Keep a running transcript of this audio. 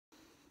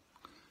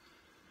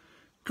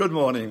Good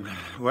morning.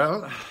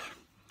 Well,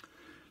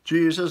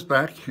 Jesus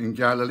back in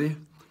Galilee.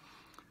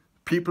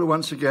 People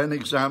once again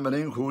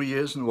examining who he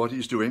is and what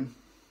he's doing,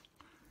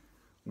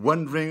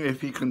 wondering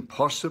if he can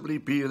possibly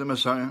be the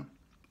Messiah.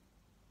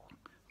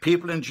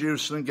 People in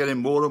Jerusalem getting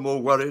more and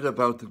more worried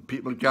about the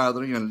people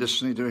gathering and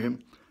listening to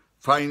him,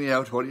 finding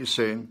out what he's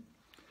saying.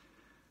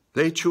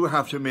 They too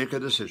have to make a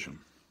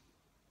decision.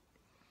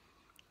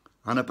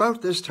 And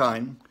about this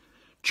time,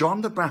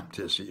 John the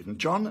Baptist even,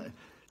 John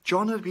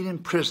had been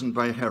imprisoned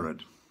by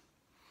Herod.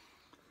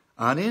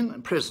 And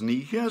in prison,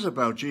 he hears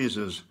about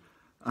Jesus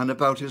and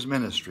about his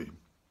ministry.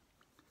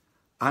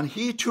 And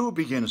he too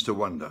begins to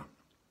wonder.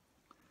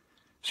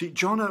 See,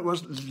 John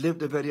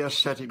lived a very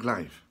ascetic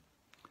life.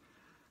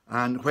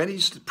 And when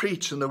he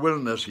preached in the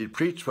wilderness, he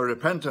preached for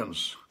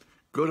repentance.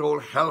 Good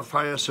old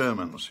hellfire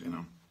sermons,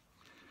 you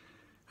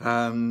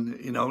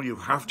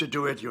have to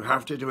do it,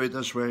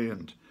 this way,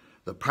 and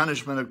the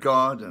punishment of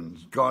God,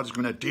 and God's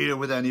going to deal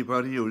with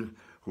anybody who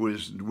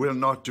will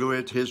not do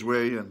it his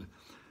way. And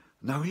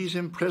now he's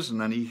in prison,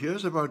 and he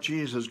hears about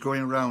Jesus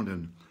going around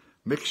and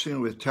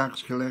mixing with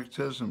tax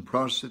collectors and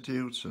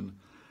prostitutes and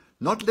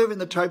not living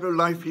the type of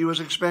life he was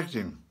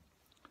expecting.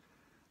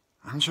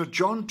 And so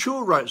John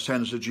too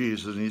sends to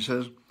Jesus, and he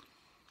says,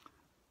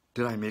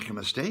 "Did I make a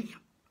mistake?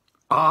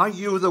 Are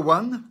you the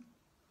one?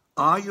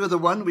 Are you the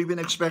one we've been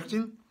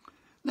expecting?"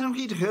 Now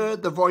he'd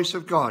heard the voice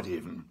of God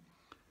even.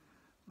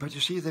 But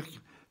you see, the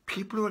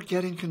people were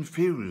getting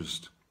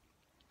confused.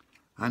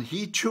 And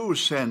he too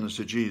sends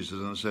to Jesus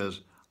and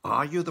says,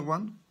 "Are you the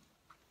one?"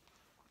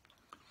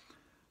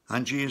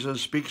 And Jesus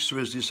speaks to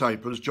his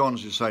disciples,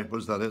 John's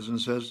disciples that is, and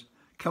says,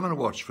 "Come and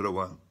watch for a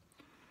while."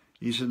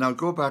 He said, "Now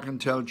go back and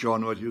tell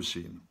John what you've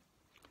seen."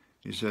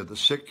 He said, "The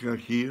sick are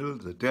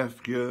healed, the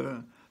deaf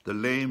hear, the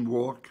lame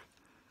walk,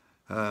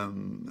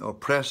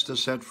 oppressed are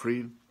set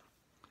free." He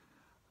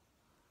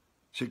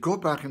said, "Go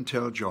back and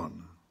tell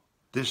John,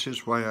 this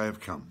is why I have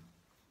come."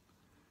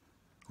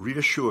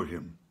 Reassure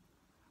him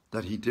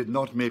that he did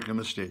not make a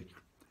mistake.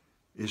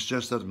 It's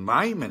just that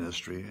my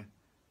ministry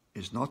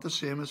is not the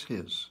same as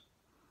his.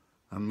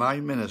 And my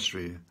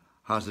ministry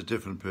has a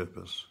different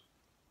purpose.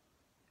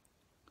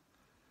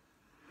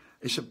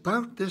 It's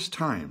about this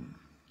time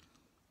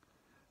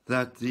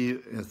that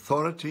the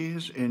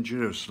authorities in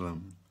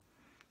Jerusalem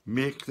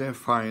make their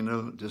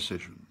final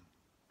decision.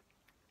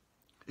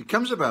 It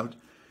comes about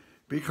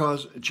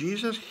because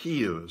Jesus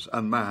heals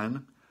a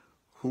man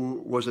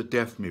who was a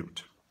deaf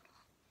mute.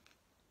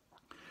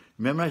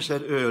 Remember I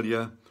said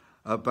earlier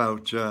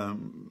about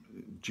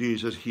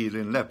Jesus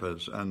healing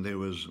lepers, and there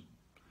was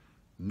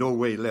no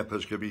way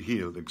lepers could be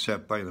healed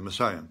except by the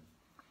Messiah.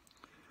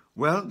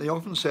 Well, they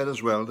often said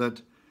as well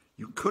that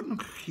you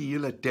couldn't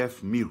heal a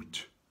deaf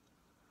mute.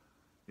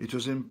 It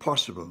was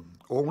impossible.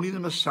 Only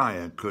the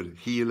Messiah could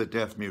heal a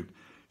deaf mute.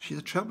 See,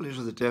 the trouble is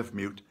with the deaf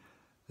mute,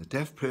 the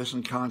deaf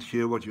person can't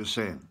hear what you're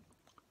saying.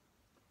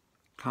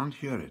 Can't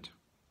hear it.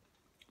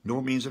 No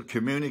means of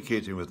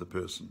communicating with the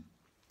person.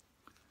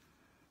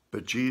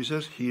 But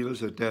Jesus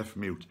heals a deaf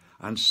mute,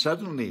 and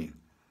suddenly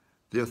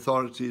the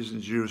authorities in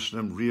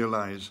Jerusalem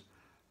realize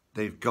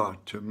they've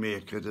got to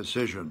make a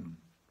decision.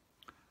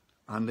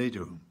 And they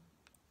do.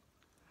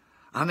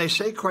 And they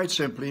say quite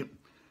simply,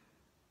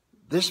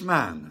 this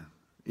man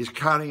is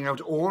carrying out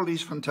all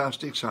these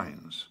fantastic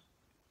signs,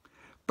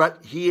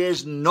 but he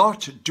is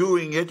not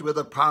doing it with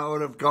the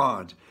power of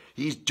God.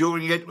 He's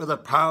doing it with the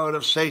power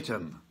of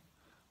Satan.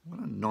 What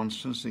a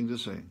nonsense thing to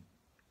say.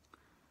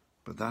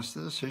 But that's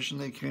the decision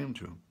they came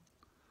to.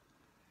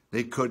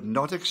 They could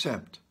not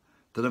accept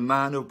that a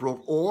man who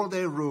broke all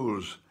their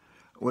rules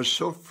was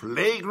so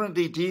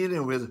flagrantly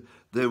dealing with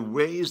the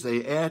ways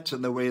they ate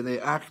and the way they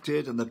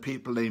acted and the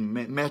people they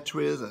met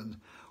with,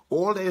 and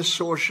all their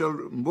social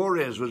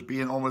mores was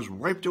being almost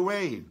wiped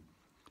away.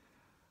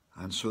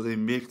 And so they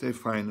make their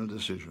final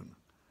decision.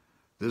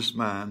 This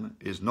man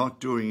is not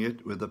doing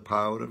it with the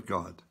power of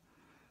God.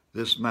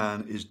 This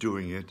man is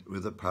doing it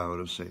with the power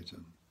of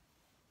Satan.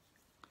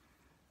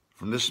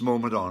 From this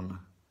moment on,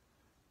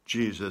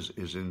 Jesus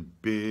is in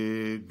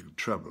big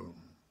trouble.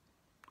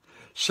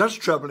 Such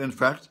trouble, in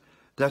fact,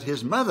 that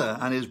his mother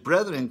and his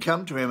brethren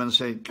come to him and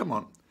say, "Come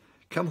on,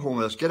 come home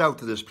with us, get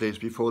out of this place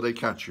before they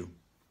catch you."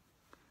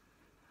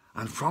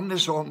 And from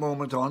this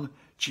moment on,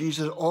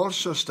 Jesus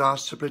also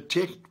starts to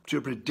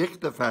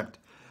predict the fact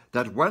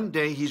that one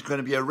day he's going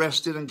to be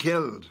arrested and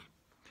killed.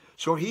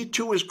 So he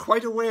too is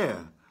quite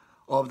aware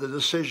of the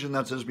decision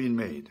that has been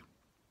made.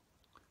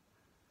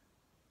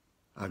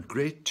 A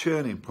great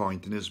turning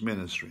point in his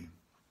ministry.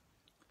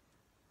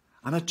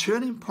 And a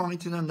turning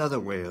point in another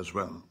way as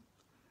well,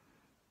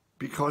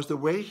 because the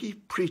way he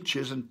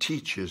preaches and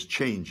teaches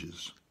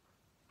changes.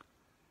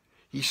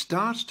 He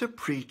starts to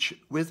preach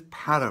with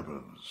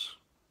parables.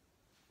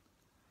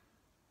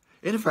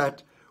 In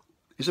fact,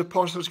 his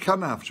apostles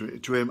come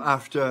to him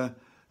after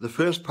the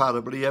first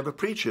parable he ever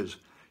preaches.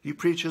 He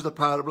preaches the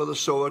parable of the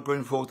sower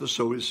going forth to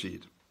sow his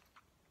seed.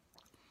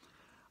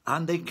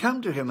 And they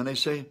come to him and they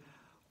say,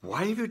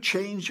 "Why have you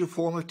changed your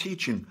form of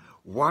teaching?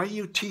 why are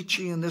you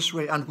teaching in this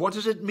way? And what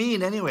does it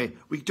mean anyway?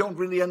 We don't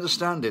really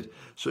understand it.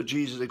 So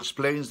Jesus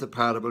explains the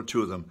parable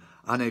to them.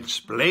 And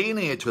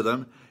explaining it to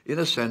them, in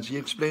a sense, he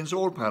explains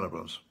all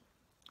parables.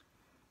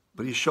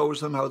 But he shows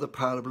them how the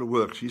parable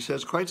works. He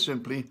says quite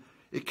simply,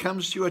 it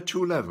comes to you at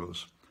two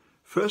levels.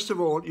 First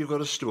of all, you've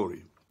got a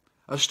story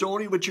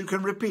which you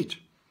can repeat.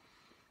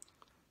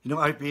 You know,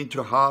 I've been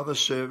to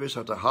harvest service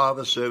after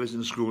harvest service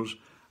in schools,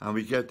 and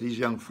we get these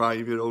young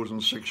 5-year-olds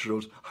and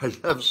 6-year-olds. I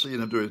love seeing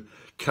them do it,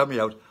 coming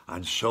out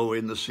and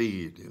sowing the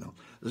seed. You know,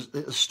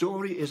 the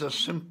story is a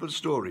simple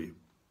story.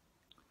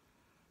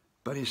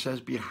 But he says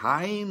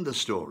behind the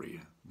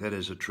story, there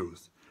is a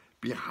truth.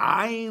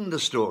 Behind the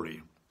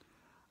story.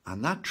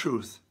 And that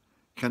truth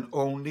can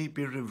only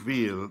be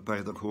revealed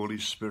by the Holy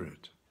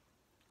Spirit.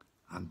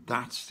 And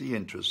that's the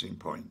interesting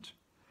point.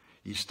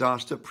 He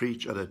starts to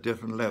preach at a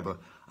different level.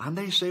 And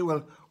they say,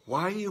 well,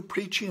 why are you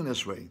preaching in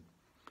this way?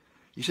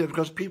 He said,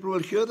 because people will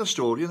hear the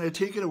story and they'll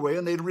take it away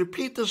and they'll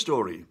repeat the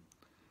story.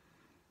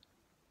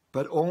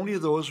 But only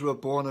those who are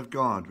born of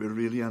God will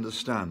really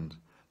understand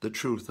the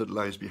truth that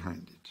lies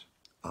behind it.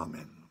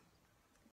 Amen.